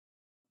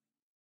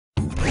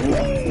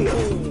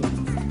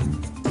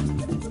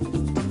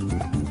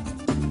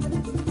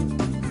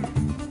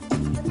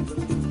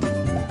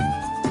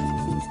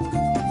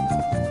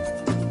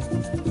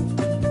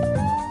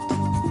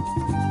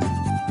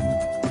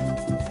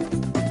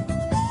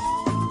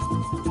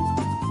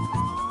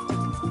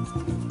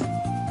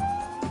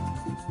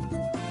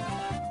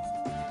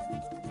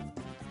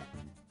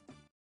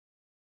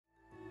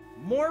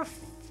more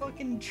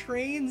fucking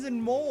trains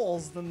and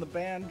moles than the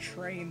band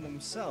Train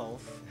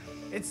themselves.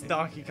 It's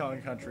Donkey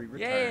Kong Country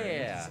Returns.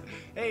 Yeah.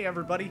 Hey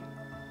everybody,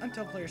 I'm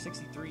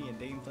TubPlayer63 and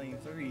Dame Flame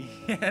 3,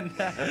 and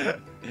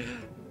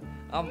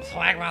I'm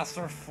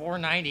Flagmaster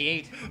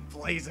 498.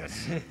 blaze it.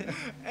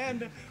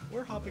 And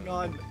we're hopping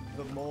on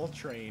the mole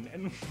train,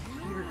 and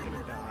we're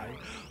gonna die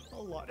a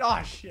lot.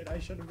 Oh shit! I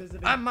should have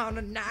visited. I'm on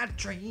a night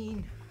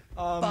train.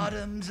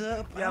 Bottoms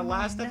up. Yeah, I'm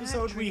last on a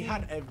episode night we train.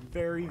 had a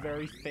very,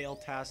 very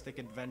fail-tastic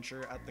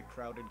adventure at the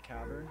Crowded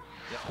Cavern.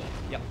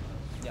 Yep.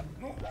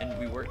 And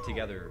we worked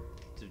together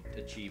to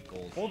achieve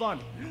goals. Hold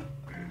on.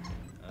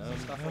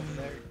 There's stuff over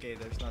there. Okay,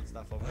 there's not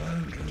stuff over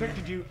there. Trick,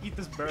 did you eat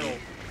this barrel? Alright,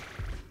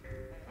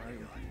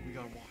 we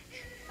gotta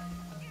watch.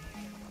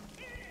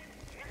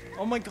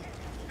 Oh my god.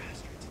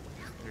 Bastards.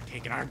 They're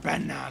taking our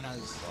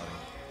bananas.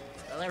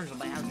 There's a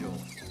banjo.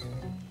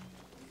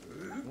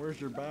 Where's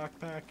your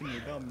backpack and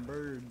your dumb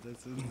bird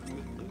that's in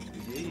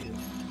Yeah.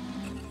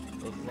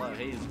 Looks like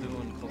he's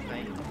doing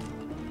cocaine.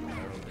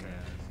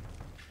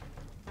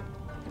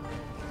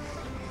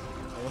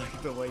 I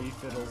like the way he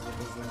fiddles with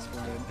his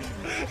instrument.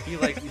 He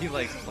likes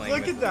playing.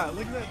 Look with at that,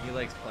 look at that. He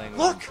likes playing with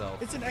Look!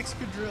 himself. It's an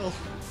Excadrill.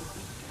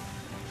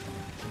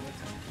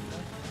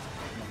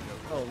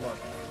 Oh, look.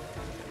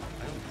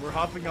 We're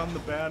hopping on the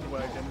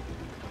bandwagon.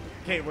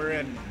 Okay, we're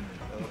in.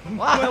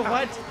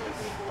 What?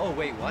 Oh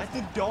wait, what?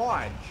 The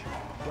dodge.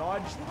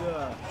 Dodge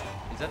the.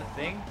 Is that a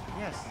thing?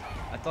 Yes.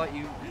 I thought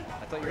you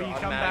Where were you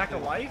come back to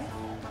automatically- life?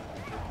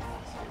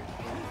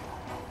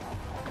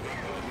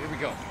 Here we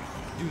go.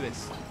 Do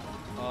this.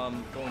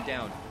 Going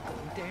down.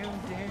 Down.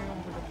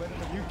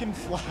 You can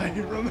fly,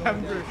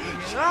 remember.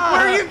 Ah!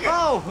 Where are you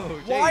Oh,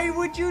 Why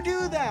would you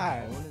do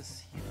that? I want to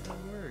see it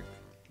work.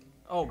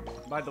 Oh,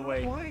 by the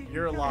way, Why?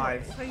 you're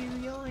alive. Why are you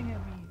yelling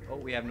at me? Oh,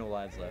 we have no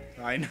lives left.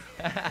 I know.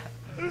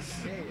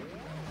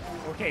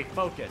 Okay,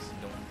 focus.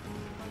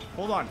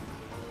 Hold on.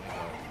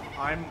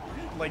 I'm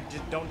like,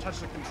 just don't touch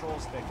the control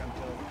stick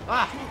until.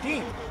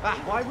 Dean!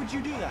 Why would you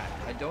do that?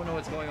 I don't know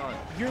what's going on.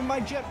 You're my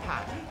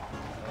jetpack.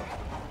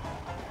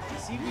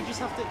 See, we just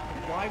have to.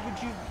 Why would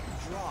you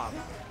drop?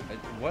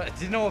 What? I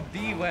didn't know a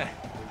bee went.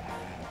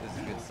 This is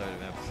a good start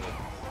of an episode.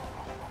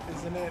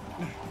 Isn't it?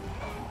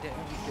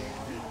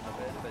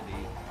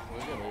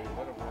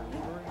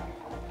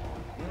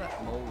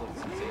 That mole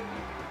looks insane.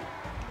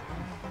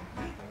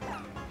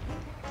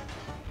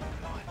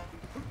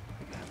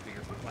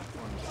 Bigger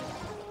platforms.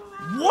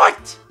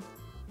 What?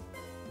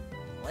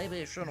 Maybe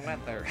you should have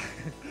went there.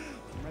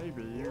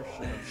 Maybe you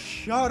should have.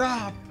 Shut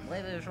up!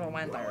 Maybe you should have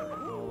went there.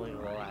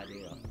 Unbelievable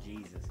idea.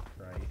 Jesus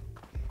Christ.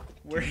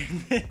 Where?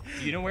 Do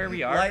you know where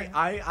we are? Like,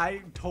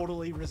 I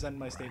totally resent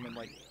my statement.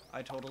 Like,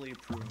 I totally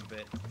approve of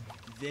it.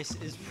 This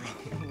is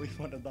probably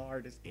one of the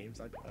hardest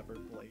games I've ever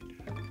played.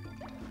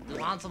 You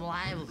want some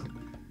lives?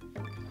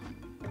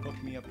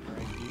 Hook me up,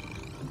 Frankie.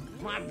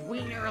 My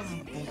wiener is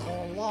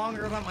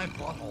longer than my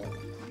butthole.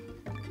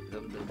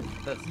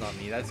 That's not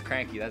me. That's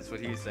Cranky. That's what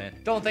he's saying.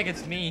 Don't think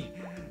it's me.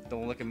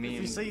 Don't look at me.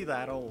 If you see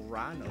that old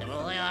rhino.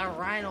 Well, that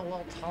rhino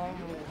will tell him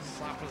to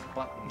slap his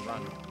butt and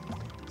run.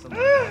 Something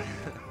like that.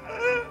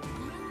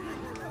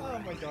 Oh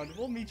my god,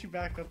 we'll meet you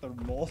back at the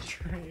mole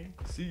train.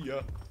 See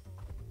ya.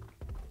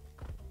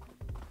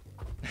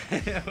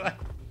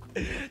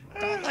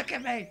 Don't look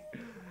at me.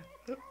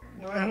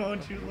 Why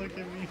won't you look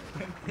at me?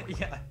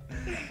 Yeah.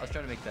 I was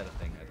trying to make that a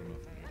thing. I don't know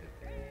if I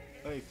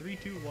need it. Okay, 3,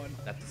 2, 1.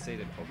 That's the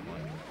Satan Pokemon.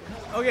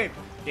 Okay,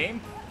 game,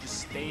 just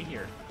stay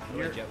here.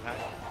 Your You're, jetpack.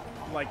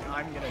 like,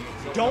 I'm gonna.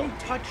 Don't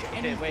touch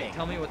anything. Okay, wait.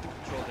 Tell me what the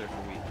controls are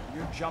for Wii.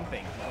 You're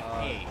jumping.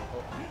 A.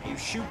 You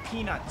shoot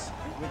peanuts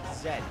with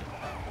Z. Okay,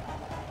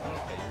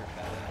 you're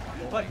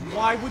bad. But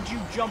why would you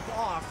jump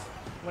off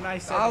when I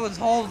said I was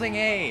holding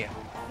A. that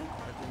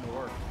didn't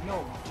work?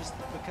 No, just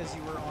because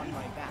you were on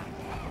my back.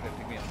 Okay,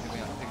 pick me up.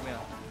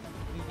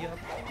 Yep,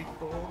 big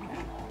boy.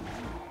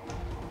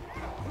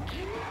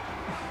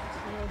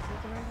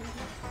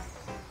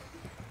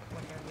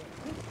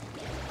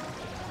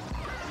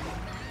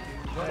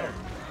 Where?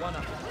 One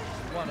up.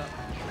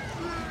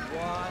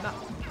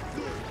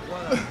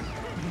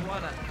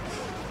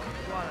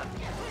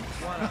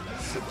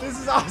 This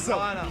is awesome.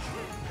 One up.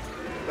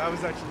 That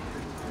was actually.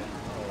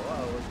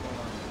 Oh, what's going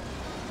on?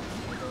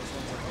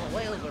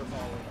 Whales are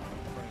falling.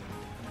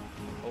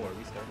 Oh, are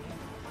we starting?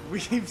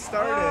 We've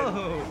started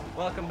Oh,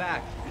 welcome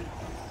back.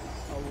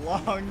 a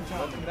long time.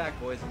 Welcome back,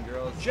 boys and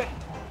girls. Jet.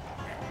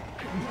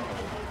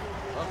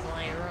 Let's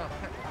layer up.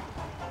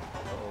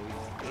 Oh,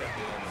 he's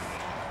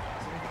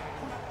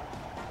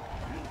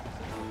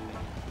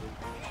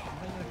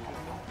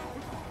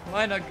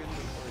Why not good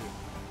enough for you?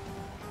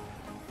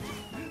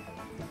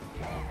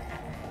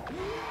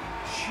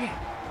 Shit.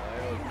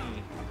 There goes me.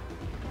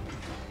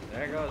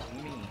 There goes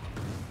me.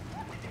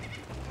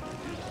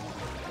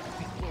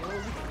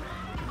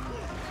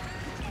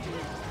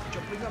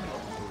 Jumping up.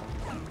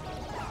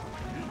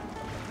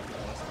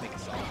 Let's make a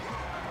song.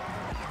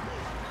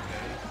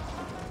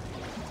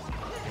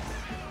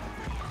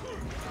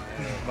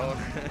 Both.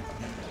 We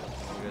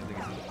gotta think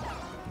of some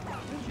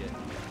shit.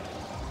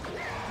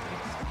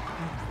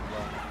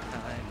 Long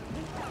time.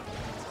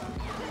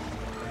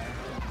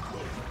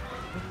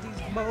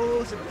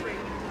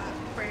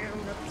 Brown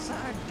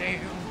upside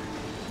down.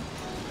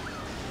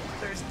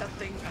 There's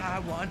nothing I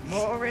want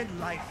more in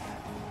life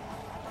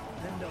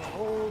than to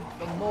hold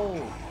the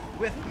mole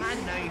with my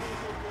knife.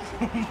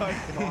 Oh my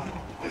god.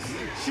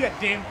 Shit,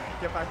 Dean.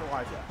 Get back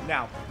alive.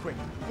 Now, quick.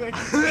 Quick.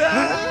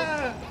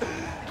 I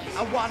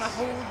wanna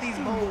hold these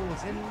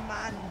moles in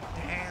my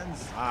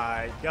hands.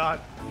 I got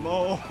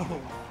mole.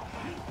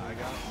 I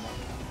got mole.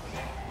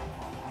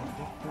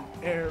 Different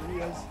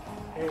areas.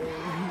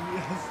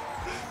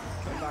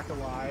 Come back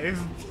alive.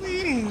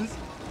 Please.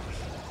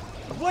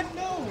 What?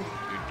 No.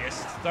 Your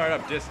disk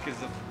startup disk is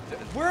a.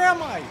 Where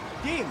am I?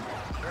 Dean.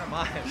 Where am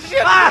I?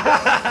 Shit.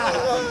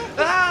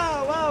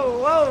 Ah!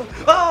 Whoa!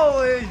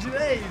 Oh,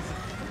 jeez!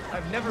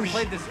 I've never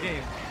played this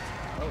game.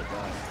 Oh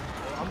god.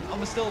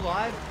 I'm still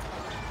alive?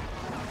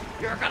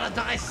 You're gonna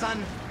die, son!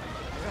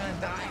 You're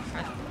gonna die.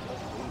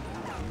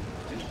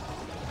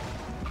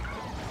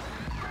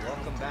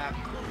 Welcome back.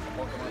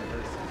 Welcome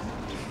anniversary.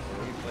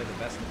 Where we play the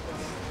best of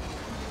us.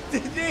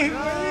 Dean,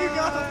 where you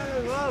go?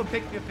 Whoa,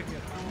 pick me up. Do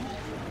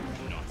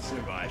not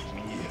survive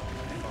me.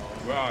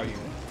 Where are you?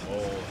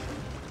 Oh,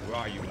 where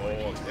are you?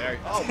 Oh, there.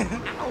 Oh,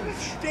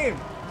 ouch! Dean,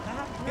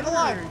 get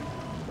alive.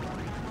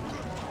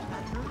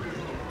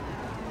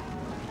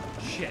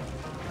 Shit.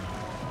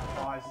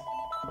 Pause.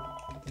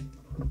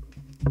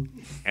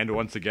 And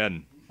once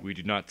again, we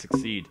did not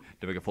succeed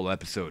to make a full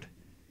episode.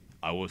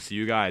 I will see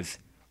you guys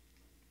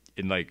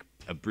in like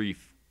a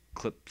brief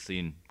clip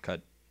scene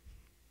cut.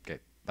 Okay,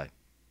 bye.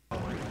 Ouch.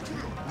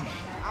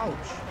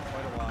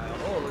 Quite a while.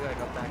 Oh, look, I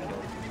got that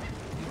kill.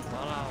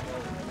 Wow,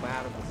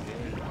 bad of this game.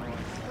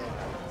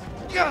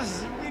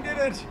 Yes, we did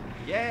it.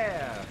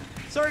 Yeah!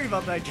 Sorry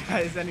about that,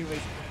 guys.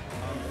 Anyways,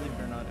 believe it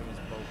or not, it was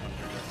both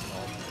under their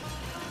fault.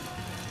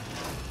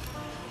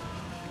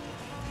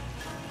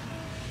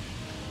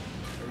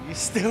 Are you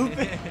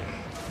stupid?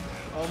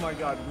 Oh my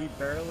god, we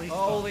barely.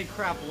 Holy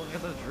crap, look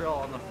at the drill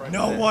on the front.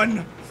 No of it.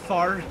 one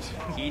fart.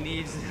 He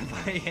needs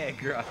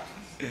Viagra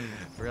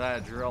for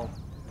that drill.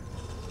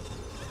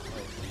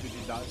 Did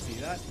you not see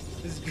that?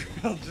 This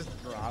drill just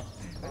dropped.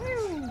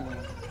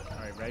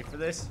 Alright, ready for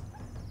this?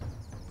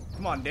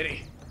 Come on,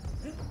 Diddy.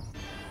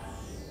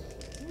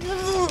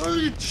 You're good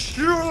at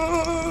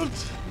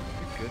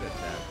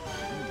that.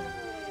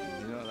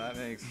 You know what that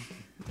makes?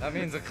 That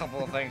means a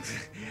couple of things.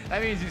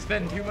 That means you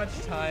spend too much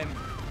time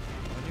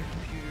on your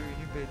computer in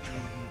your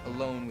bedroom,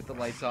 alone with the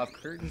lights off,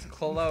 curtains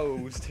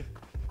closed.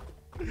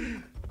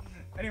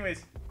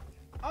 Anyways,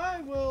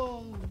 I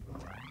will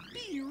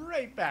be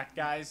right back,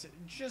 guys.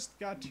 Just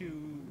got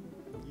to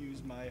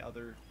use my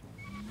other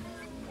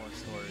more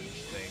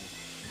storage thing.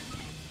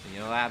 You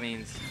know what that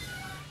means?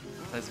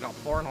 It's got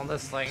porn on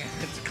this thing.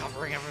 It's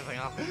covering everything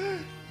up.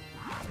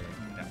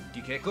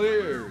 DK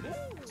cleared.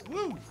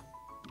 Woo!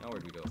 Now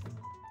where'd we go?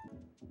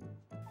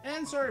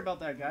 And sorry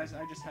about that, guys.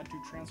 I just had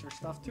to transfer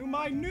stuff to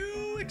my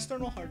new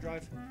external hard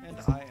drive, and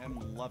I am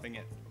loving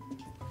it.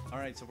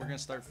 Alright, so we're gonna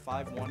start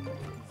 5-1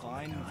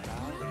 Vine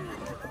Valley.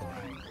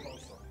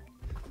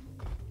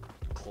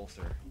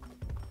 Closer.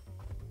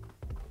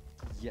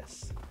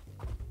 Yes.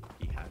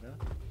 He had a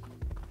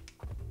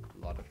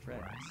lot of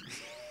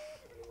friends.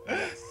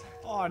 yes.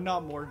 Oh,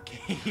 not more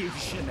cave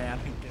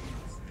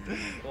shenanigans.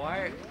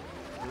 Why?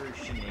 We're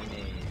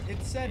shenanigans.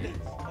 It said,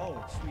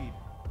 oh, sweet.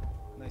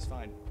 Nice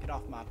find. Get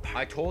off my back.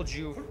 I told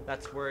you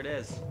that's where it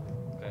is.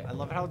 Okay. I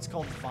love how it's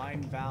called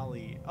Vine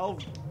Valley. Oh.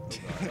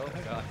 Oh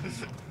god.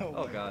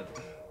 Oh god.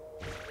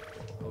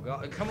 Oh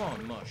god. Come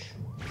on, Mush.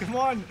 Come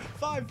on.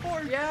 5,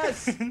 4.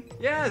 Yes.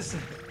 Yes.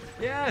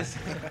 Yes.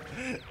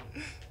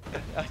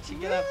 How'd you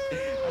get up?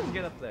 How'd you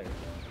get up there?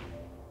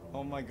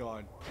 Oh my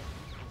god.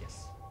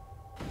 Yes.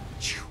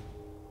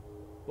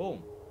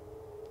 Boom.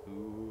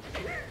 Ooh.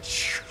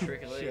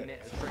 Tricky Shit.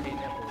 nipples. Oh,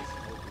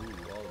 ooh,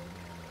 oh.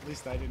 At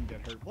least I didn't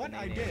get hurt. What?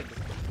 I Banana. did.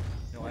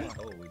 No, we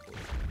both.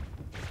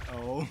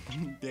 Oh,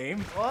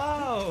 Dame.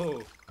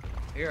 Whoa!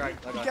 Here, I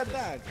got Get this.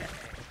 that.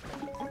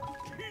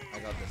 I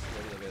got this.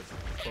 Look at this.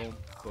 Boom,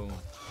 boom.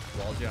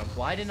 Wall jump.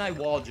 Why didn't I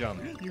wall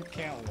jump? You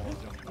can't wall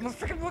jump. I'm a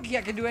freaking rookie.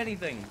 I can do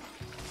anything.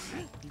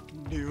 You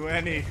can do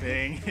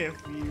anything if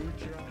you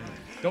try.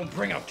 Don't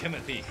bring out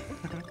Timothy.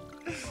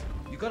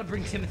 You gotta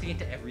bring Timothy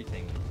into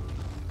everything.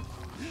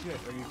 Shit,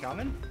 are you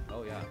coming?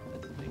 Oh yeah,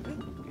 that's the thing.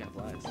 We have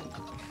lives.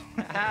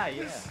 Ah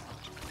yeah.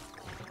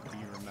 Do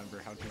you remember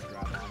how to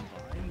grab on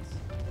vines?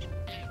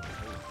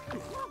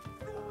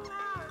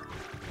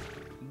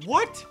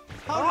 What?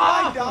 How did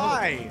I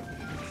die?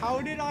 How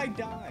did I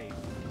die?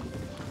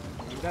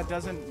 That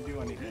doesn't do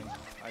anything.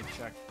 I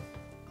checked.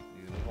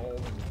 You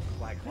hold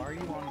Like, why are you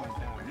on my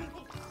back?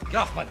 Get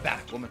off my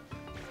back, woman.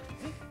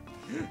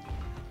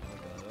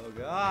 Oh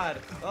god.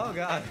 Oh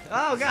god.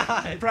 Oh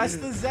god. Press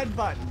the Z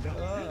button.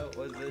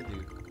 What does that do?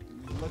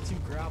 It lets you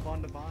grab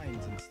onto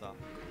vines and stuff.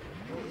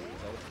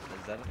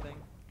 Is that a thing?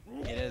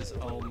 It is.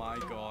 Oh my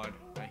god.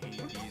 I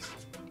hate these.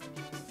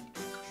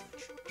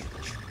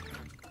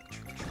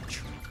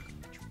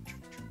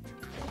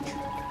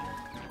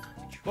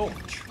 Boom.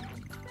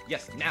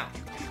 Yes, now.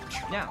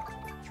 Now.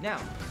 Now.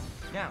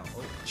 Now.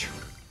 Oh.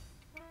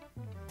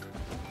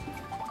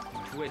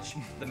 To which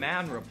the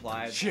man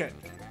replied, Shit.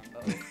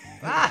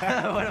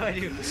 ah, what do I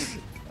do?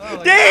 Oh,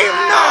 my Dave,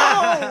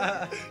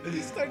 God. no!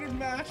 He started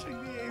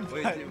mashing the A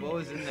Wait, button. dude, what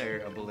was in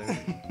there? A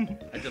balloon?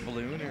 It's a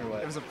balloon or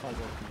what? It was a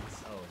puzzle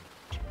piece.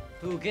 Oh.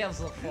 Who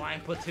gives a flying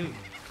platoon?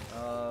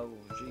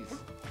 Jeez.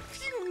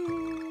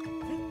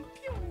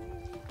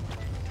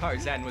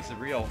 Tarzan was the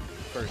real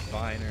first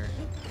viner.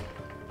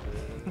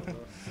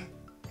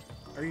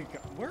 Are you?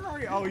 Where are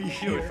you? Oh, you Do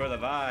here. it for the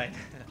vine.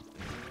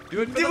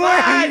 Do it for Do the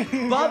it!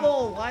 vine!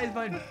 Bubble! Why is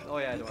mine? Oh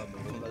yeah, I don't have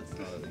bubble. That's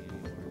not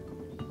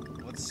anymore.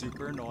 What's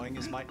super annoying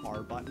is my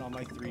R button on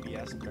my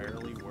 3DS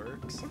barely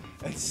works,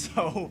 and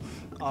so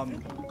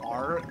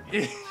R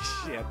is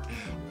shit.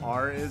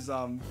 R is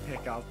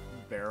pick up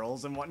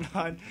barrels and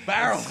whatnot.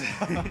 Barrels!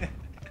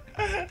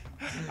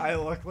 I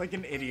look like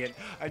an idiot.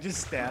 I just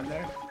stand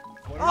there.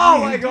 What Oh are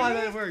my you god,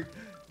 doing? that worked!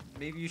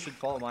 Maybe you should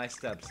follow my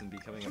steps in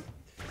becoming an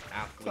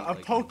athlete. A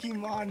like-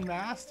 Pokemon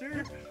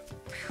master?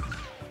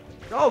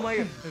 Oh my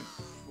god!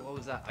 What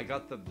was that? I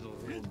got the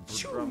little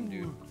drum,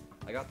 dude.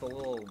 I got the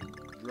little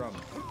drum.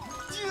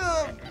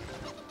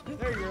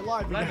 There, you're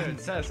alive again. Leonard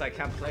says I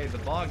can't play the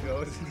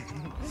bongos.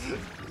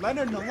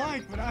 Leonard and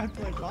like when I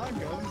play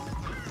bongos.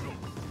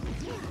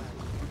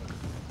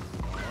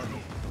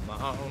 Come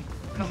on.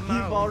 Come You've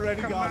on,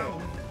 already come got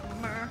on, it.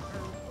 come on.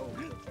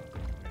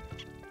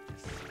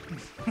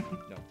 Oh.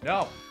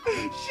 No.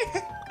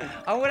 Shit.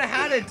 I would have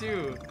had it,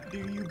 dude. Do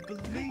you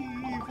believe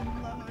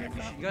in love?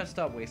 You gotta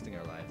stop wasting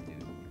our lives,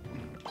 dude.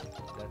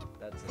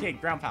 That's it. Okay,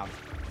 ground pound.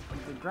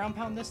 Ground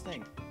pound this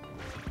thing.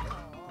 Oh,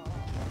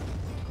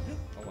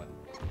 what?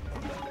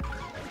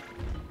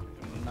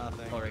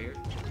 Nothing. Oh, right here?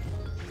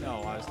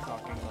 No, I was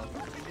talking about.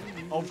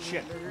 Oh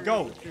shit!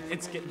 Go!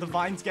 The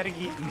vine's getting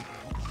eaten.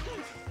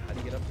 How do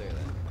you get up there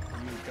then?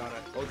 You got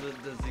it. Oh,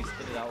 does he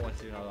spit it out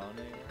once you're not on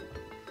anymore?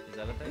 Is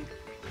that a thing?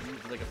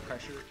 Like a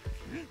pressure?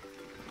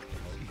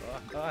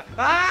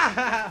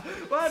 Ah!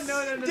 Well,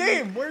 no.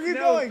 Dame, where are you No,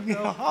 going?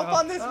 no, Hop no.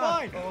 on this Ah,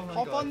 vine. oh my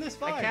Hop God. on this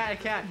vine. I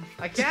can't.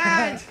 I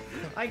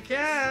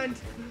can't.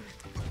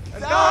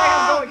 I'm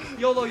Ah! going.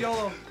 YOLO.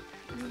 You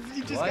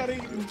just What? got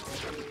eaten.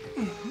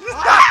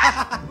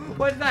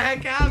 What the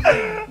heck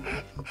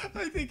happened?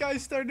 I think I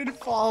started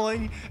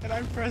falling, and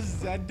I pressed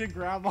Z to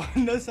grab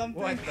onto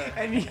something, What the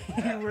and you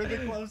were the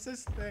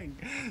closest thing.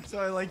 So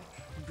I like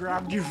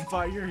grabbed you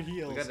by your We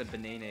heels got the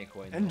banana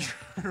coin. and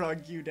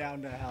drug you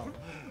down to hell.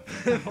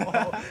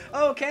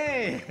 Oh,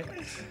 okay.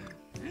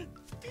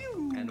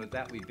 And with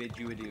that, we bid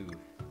you adieu.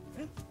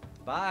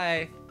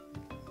 Bye.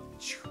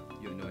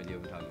 You have no idea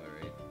what I'm talking about,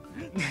 right?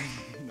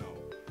 No.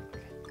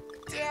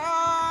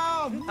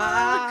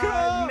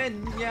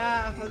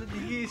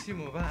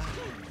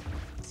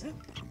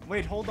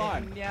 Wait, hold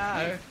on.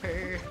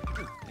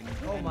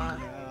 Oh my.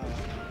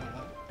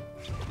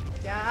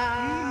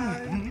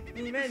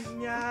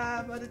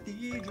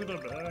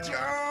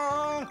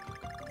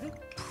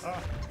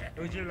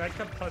 Would you like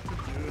a pot of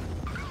juice?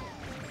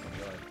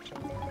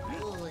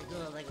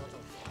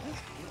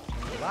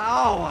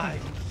 Oh my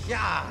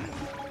god!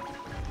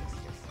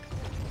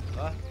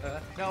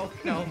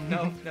 No.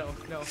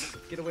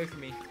 Get away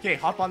from me. Okay,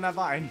 hop on that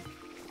vine.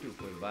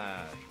 Super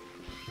bad.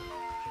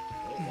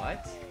 Oh,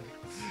 what?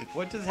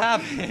 What just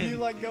happened? You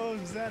let go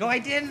of Zed. No, I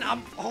didn't.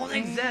 I'm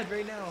holding Zed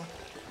right now.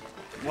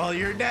 Well,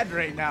 you're dead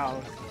right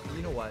now.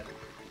 You know what?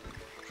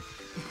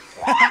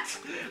 What?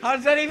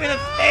 How's that even a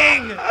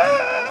thing?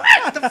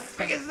 What the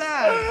frick is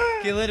that?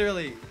 Okay,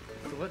 literally.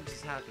 So what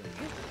just happened?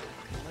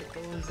 Let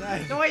go of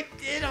Zed. No, I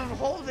did. I'm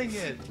holding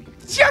it.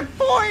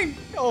 Checkpoint!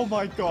 Oh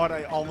my god,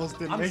 I almost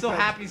didn't I'm make so that.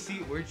 happy to see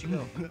it. Where'd you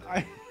go?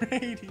 I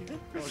right here.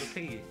 Oh, the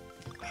piggy.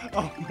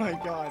 Oh my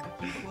god.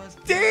 He was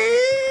my Dave!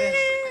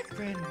 best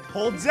friend.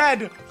 Hold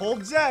Zed!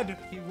 Hold Zed!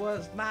 He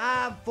was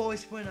my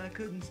voice when I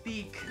couldn't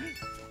speak.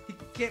 He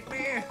kept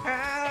me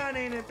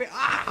hiding a bit.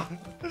 Ah!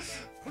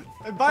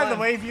 And by the Fine.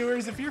 way,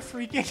 viewers, if you're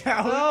freaking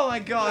out. Oh my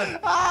god.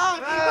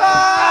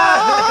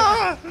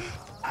 Ah!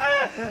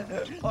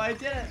 Oh, I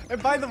did it.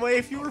 And by the way,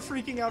 if you were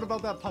freaking out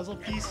about that puzzle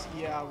piece,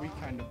 yeah, we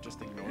kind of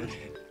just ignored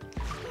it.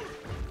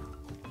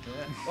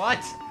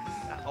 What?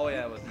 Oh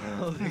yeah, it was.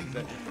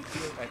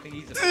 I think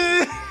he's a.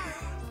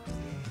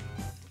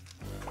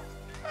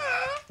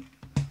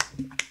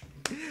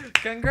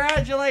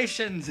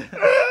 Congratulations! Did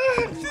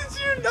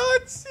you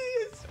not see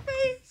his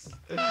face?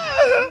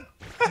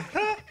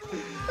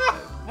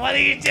 What are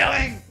you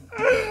doing?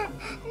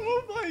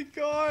 Oh my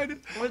god.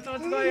 What's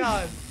going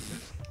on?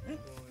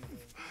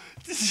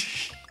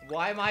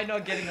 Why am I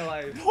not getting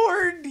alive?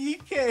 Poor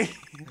DK.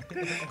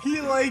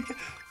 He like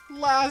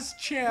last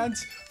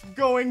chance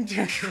going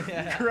to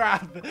Yeah.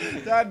 grab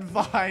that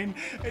vine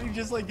and he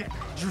just like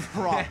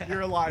dropped. Yeah.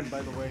 You're alive,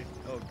 by the way.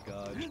 Oh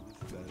god.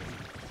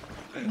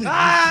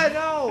 Ah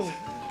no!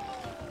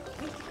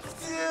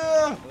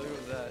 Yeah. Look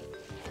at that.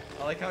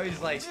 I like how he's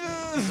like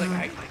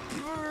I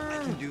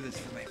can do this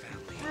for my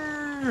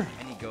family.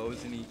 And he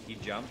goes and he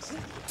jumps.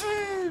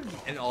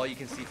 And all you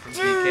can see from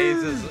DK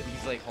is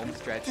he's like home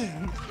stretch.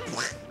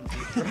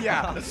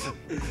 Yeah.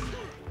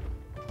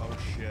 Oh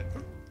shit.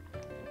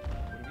 What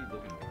are we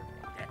looking for?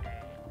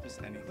 Just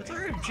anything. What's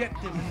our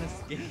objective in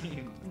this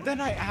game? Then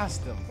I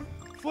asked him,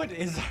 what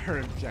is our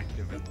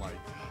objective in life?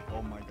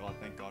 Oh my god,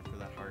 thank god for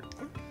that heart.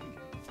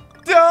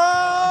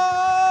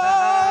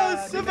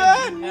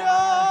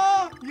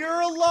 Savannah!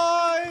 You're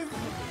alive!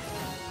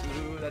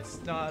 Ooh,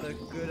 that's not a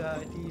good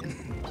idea.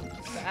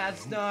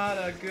 That's not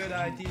a good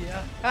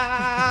idea.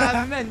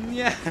 Ah, man,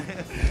 yeah.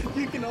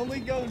 You can only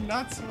go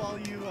nuts while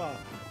you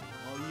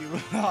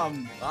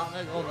I'm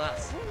gonna go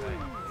nuts.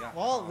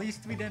 well, at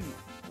least we didn't.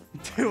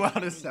 2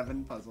 out of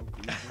 7 puzzle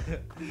pieces.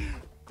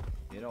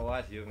 You know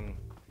what? You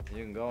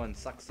can go and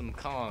suck some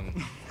Kong.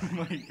 Oh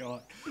my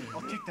god.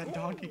 I'll kick that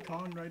Donkey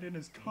Kong right in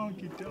his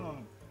conky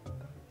dog.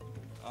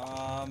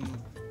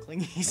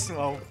 Clingy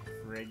smoke.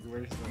 Frig,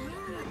 we're so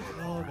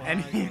Oh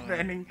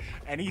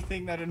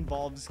anything that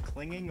involves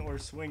clinging or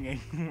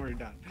swinging, we're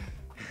done.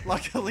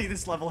 Luckily,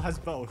 this level has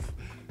both.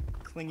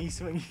 Clingy,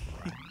 swingy.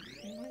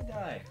 You might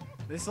die.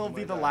 This will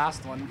be the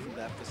last one for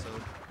the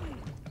episode.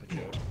 Oh,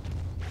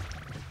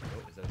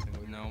 is that a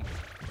single? No.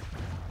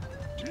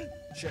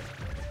 Shit.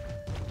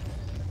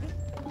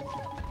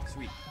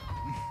 Sweet.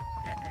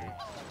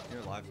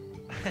 You're alive.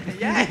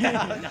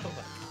 Yeah. No.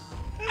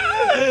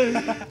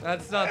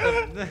 That's not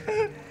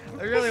the.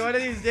 Really, one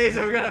of these days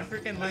we're gonna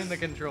freaking learn the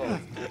controls.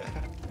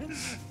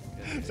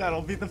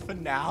 That'll be the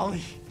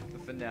finale. The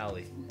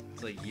finale.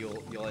 It's like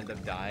you'll end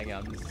up dying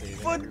out and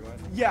saving everyone.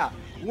 Yeah,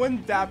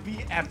 wouldn't that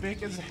be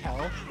epic as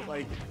hell?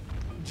 Like,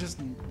 just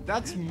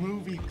that's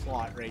movie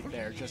plot right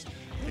there. Just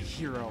the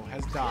hero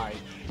has died.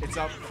 It's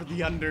up for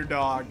the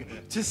underdog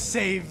to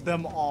save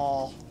them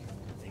all.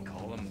 They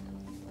call him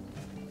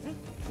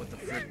what the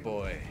frick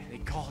boy. They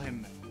call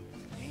him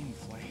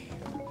Gameplay.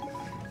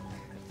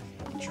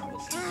 Trouble.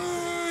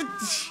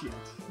 Shit.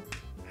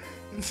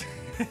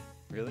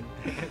 Really?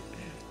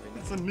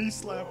 That's a knee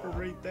slapper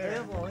right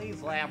there. He's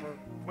slapper.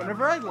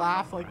 Whenever I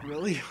laugh like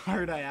really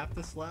hard, I have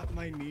to slap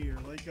my knee or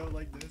like go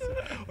like this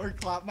or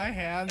clap my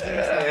hands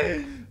or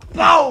something.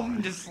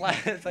 Boom! Just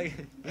slap. It's like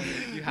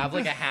you have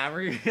like a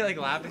hammer. You're like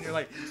laughing. You're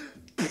like.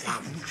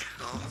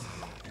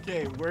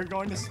 Okay, we're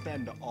going to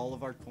spend all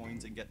of our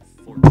coins and get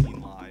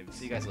 14 lives.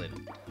 See you guys later.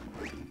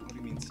 What do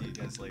you mean, see you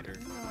guys later?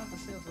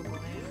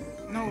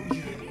 No, I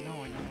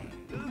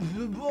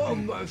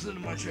don't. I'm sitting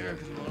in my chair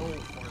because my old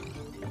fart.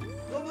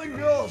 Something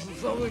else and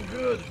something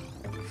good.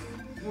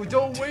 Well,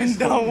 don't waste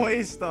them. Don't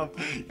waste them.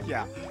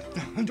 Yeah.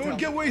 Don't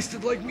get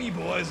wasted like me,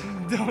 boys.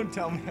 Don't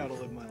tell me how to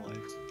live my life.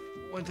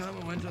 One time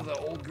I went to the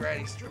old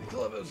granny strip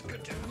club. It was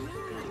good too.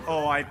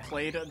 Oh, I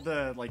played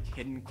the like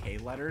hidden K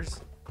letters.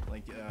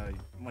 Like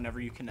whenever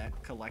you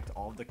collect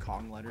all of the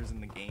Kong letters in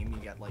the game, you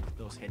get like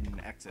those hidden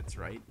exits,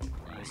 right?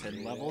 Those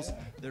hidden levels.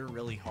 They're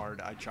really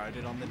hard. I tried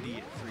it on the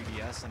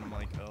 3DS, and I'm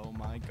like, oh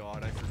my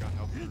god, I forgot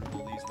how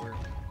brutal these were.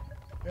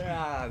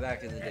 Yeah,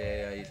 back in the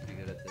day, I used to be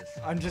good at this.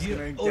 I'm just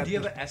gonna. Oh, do you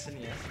have an SNES? Is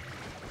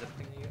that a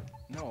thing you get?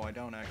 No, I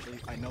don't actually.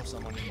 I know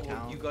someone in Oh,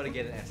 town you gotta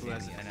get an who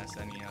has SNES. an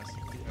SNES.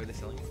 Are they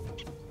selling it?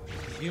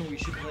 You know, we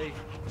should play.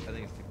 I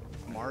think it's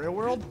Mario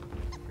World?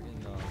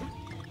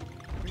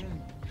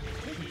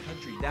 freaking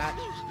Country. That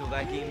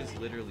game is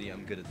literally.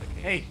 I'm good at the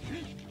game. Hey,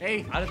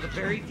 hey. Out of the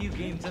very few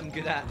games I'm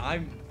good at,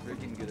 I'm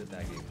freaking good at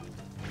that game.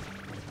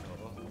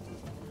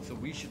 So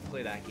we should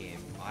play that game.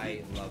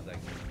 I love that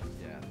game.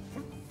 Yeah.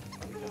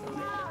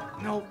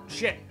 No,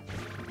 shit.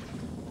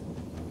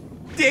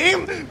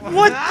 Damn!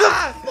 What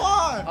the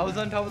fuck? I was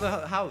on top of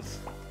the house.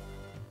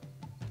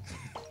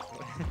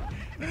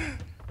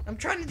 I'm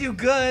trying to do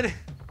good. I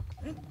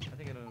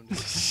think I don't.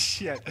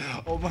 Shit.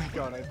 Oh my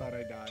god, I thought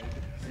I died.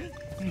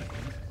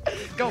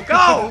 Go,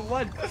 go!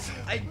 What? Do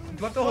I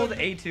have to hold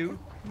A2?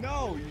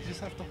 No, you just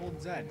have to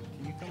hold Z. Can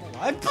you come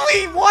alive?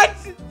 Please, what?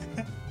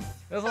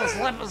 There's a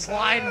slip and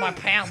slide in my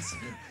pants.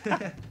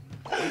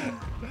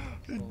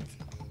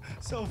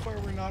 So far,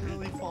 we're not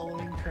really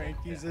following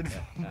Cranky's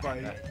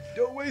advice.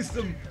 Don't waste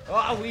them.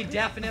 Oh, we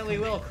definitely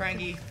will,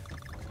 Cranky.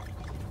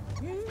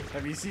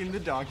 Have you seen the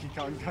Donkey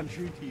Kong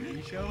Country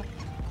TV show?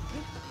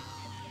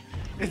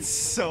 It's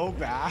so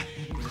bad.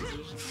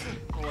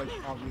 Like,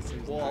 obviously.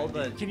 it's Well, all 90s.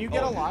 the Can you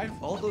get alive?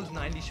 All those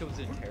 90 shows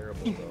are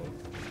terrible, though.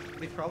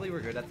 They probably were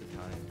good at the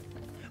time.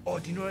 Oh,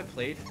 do you know what I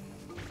played?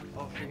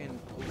 Oh, friggin'.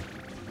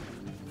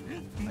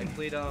 I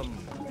played, what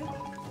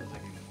was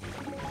that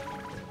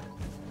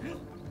game?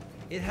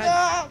 It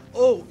had.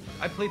 Oh,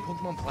 I played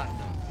Pokemon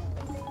Platinum.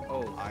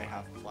 Oh, I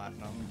have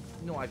platinum.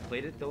 no, I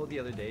played it though the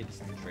other day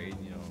just to trade,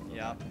 you know.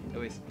 Yeah.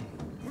 Anyways,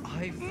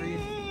 I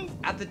friggin'.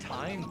 At the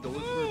time, those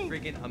were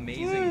friggin'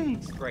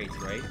 amazing sprites,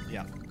 right?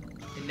 Yeah.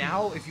 And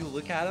now, if you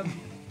look at them,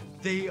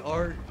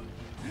 they're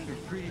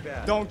pretty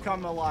bad. Don't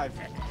come alive.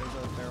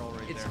 There's a barrel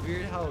right It's there.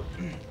 weird how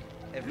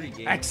every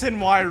game. X and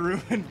Y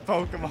ruined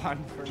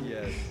Pokemon for me.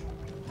 Yes.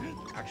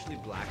 Actually,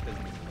 Black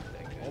doesn't look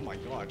that good. Oh my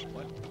god,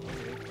 what?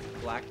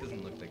 Black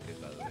doesn't look that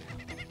good, by the way.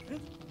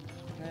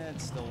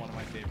 It's still one of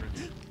my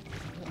favorites.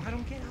 Well, I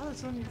don't get how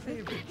it's one of your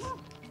favorites.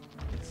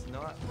 It's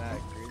not that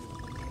great.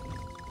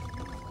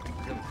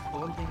 The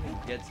one thing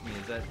that gets me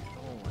is that,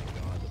 oh my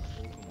god, the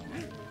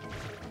Pokemon.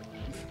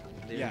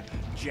 dude. Yeah,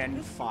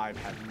 Gen 5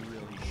 had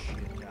really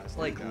shit cast.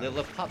 Like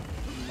Lillipup.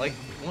 Like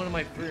one of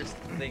my first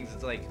things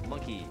is like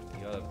monkey,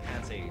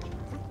 Pansage,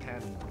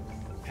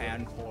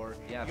 Panpour.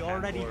 Yeah, You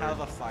already Panpour. have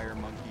a fire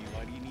monkey.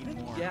 Why do you need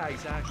more? Yeah,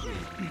 exactly.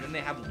 And then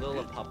they have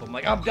Lillipup. I'm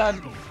like, I'm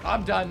done.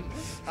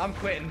 I'm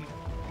quitting.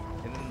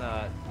 And then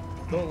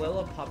the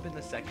Lillipup in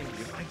the second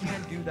gym. I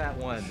can't do that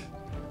one.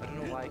 I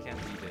don't know why I can't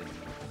beat it.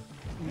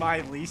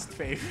 My least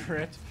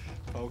favorite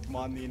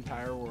Pokemon in the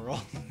entire world.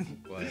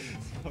 What?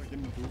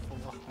 Fucking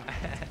Boofalon.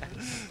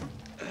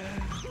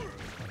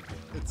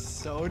 It's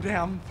so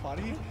damn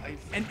funny.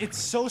 And it's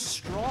so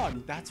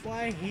strong. That's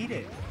why I hate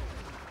it.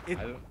 I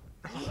don't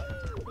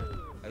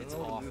It's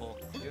know. awful.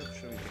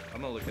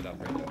 I'm gonna look it up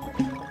right now.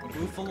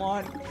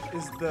 Boofalon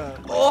is the...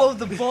 Oh,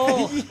 the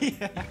ball!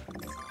 Yeah.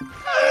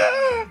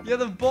 Yeah,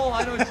 the ball.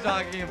 I know what you're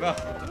talking about.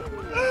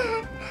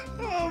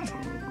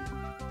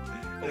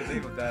 I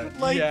think of that.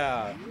 Like,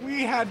 yeah.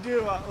 we had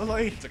to,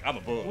 like... It's like, I'm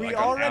a bull. We like,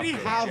 I'm already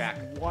after have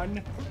Jack.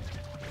 one...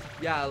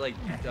 Yeah, like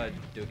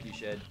Doki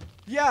Shed.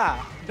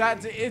 Yeah,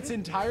 it's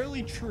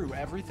entirely true.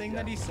 Everything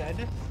that he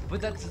said.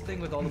 But that's the thing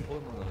with all the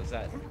Pokemon though, is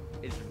that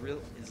it's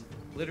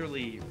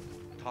literally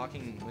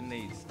talking when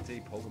they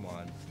say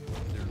Pokemon,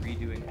 they're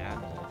redoing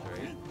animals,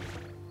 right?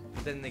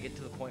 But then they get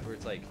to the point where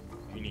it's like,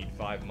 you need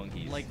 5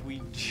 monkeys. Like,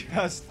 we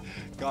just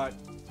got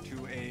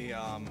to a,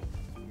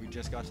 we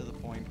just got to the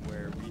point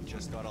where we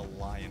just got a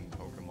lion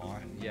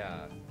Pokemon.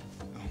 yeah.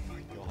 Oh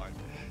my god.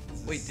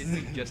 Wait, didn't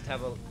we just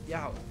have a,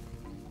 yeah.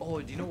 Oh,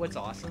 do you know what's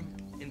awesome?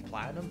 In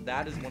Platinum,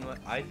 that is one of my,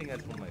 I think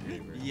that's one of my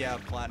favorites. Yeah,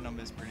 Platinum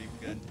is pretty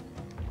good.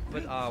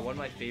 But one of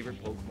my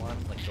favorite Pokemon,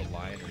 like the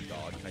lion or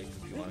dog type,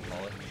 if you want to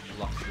call it,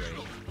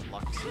 Luxray.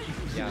 Lux.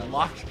 Yeah,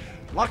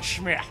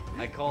 Lakshmi.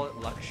 I call it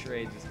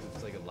Luxray just 'cause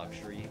it's like a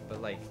luxury,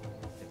 but like,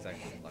 it's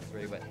actually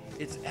Luxray, but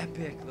it's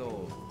epic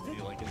though. Do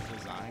you like his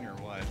design or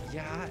what?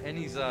 Yeah, and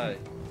he's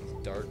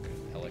dark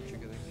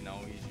electric, I think. No,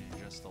 he's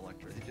just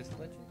electric. Is he just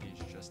electric?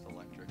 He's just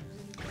electric.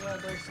 Yeah,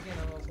 dark skin,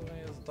 and also he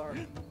is dark.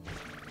 Is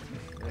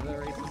that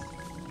racist?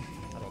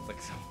 I don't think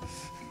so.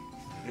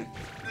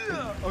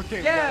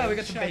 Okay. Yeah, well, we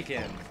got some check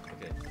bacon.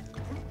 Okay.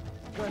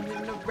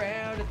 Running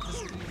around at the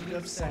speed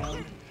of of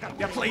sound. sound.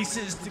 Got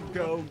places to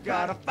go.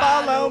 Gotta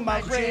follow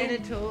my brain.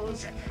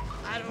 genitals.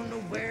 I don't know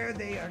where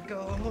they are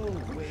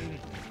going.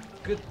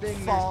 Good thing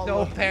Follow.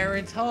 there's no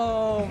parents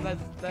home.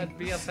 That'd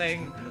be a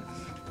thing.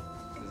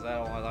 Cause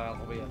that'll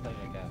be a thing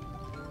again.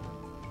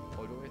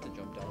 Oh, do we have to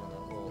jump down on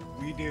that little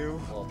We do.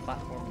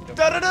 platform? and jump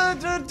Da da down?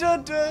 da da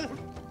da da.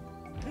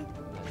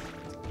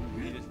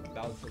 We just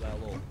bounce to that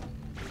little.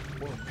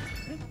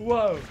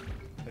 Whoa.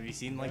 Have you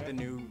seen like the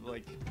new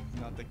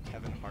not the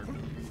Kevin Hart?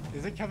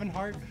 Is it Kevin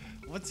Hart?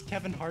 What's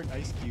Kevin Hart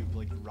Ice Cube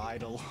like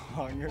ride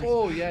along or?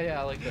 Oh yeah,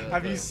 I like the.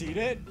 Have you seen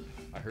it?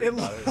 I heard It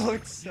about it.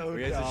 looks so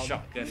He has a dumb.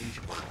 shotgun. He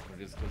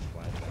just goes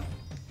flying down.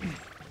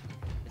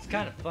 It's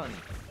kind of funny.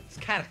 It's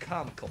kind of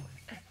comical.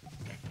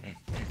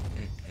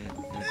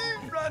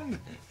 Run!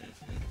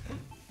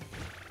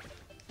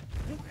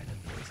 Random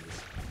noises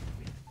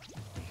with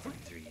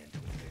 43 and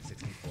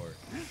 64.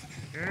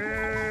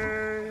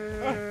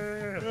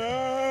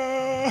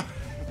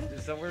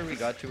 There's somewhere we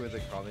got to with the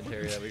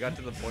commentary that we got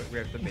to the point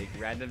where we have to make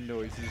random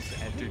noises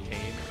to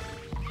entertain.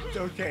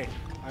 Okay,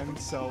 I'm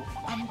so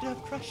under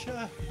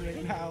pressure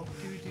right now.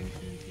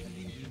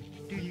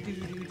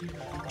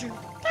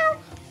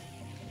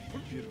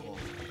 Beautiful.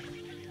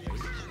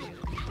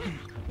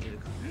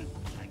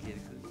 I get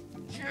it.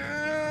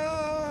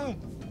 Yeah!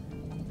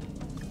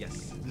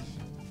 Yes.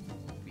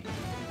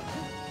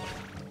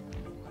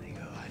 Oh my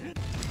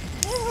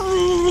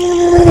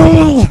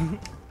god.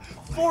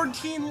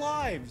 14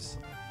 lives.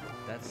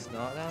 That's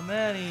not that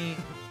many.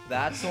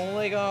 That's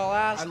only gonna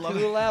last I love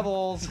 2 it.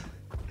 levels.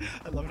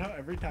 I love how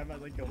every time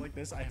I go like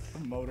this, I have to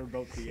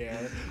motorboat the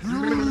air.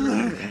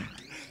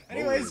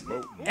 Anyways,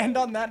 and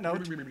on that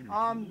note,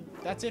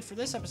 that's it for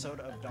this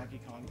episode of Donkey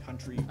Kong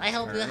Country. I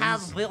hope you Returns.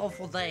 have a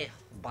beautiful day.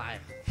 Bye.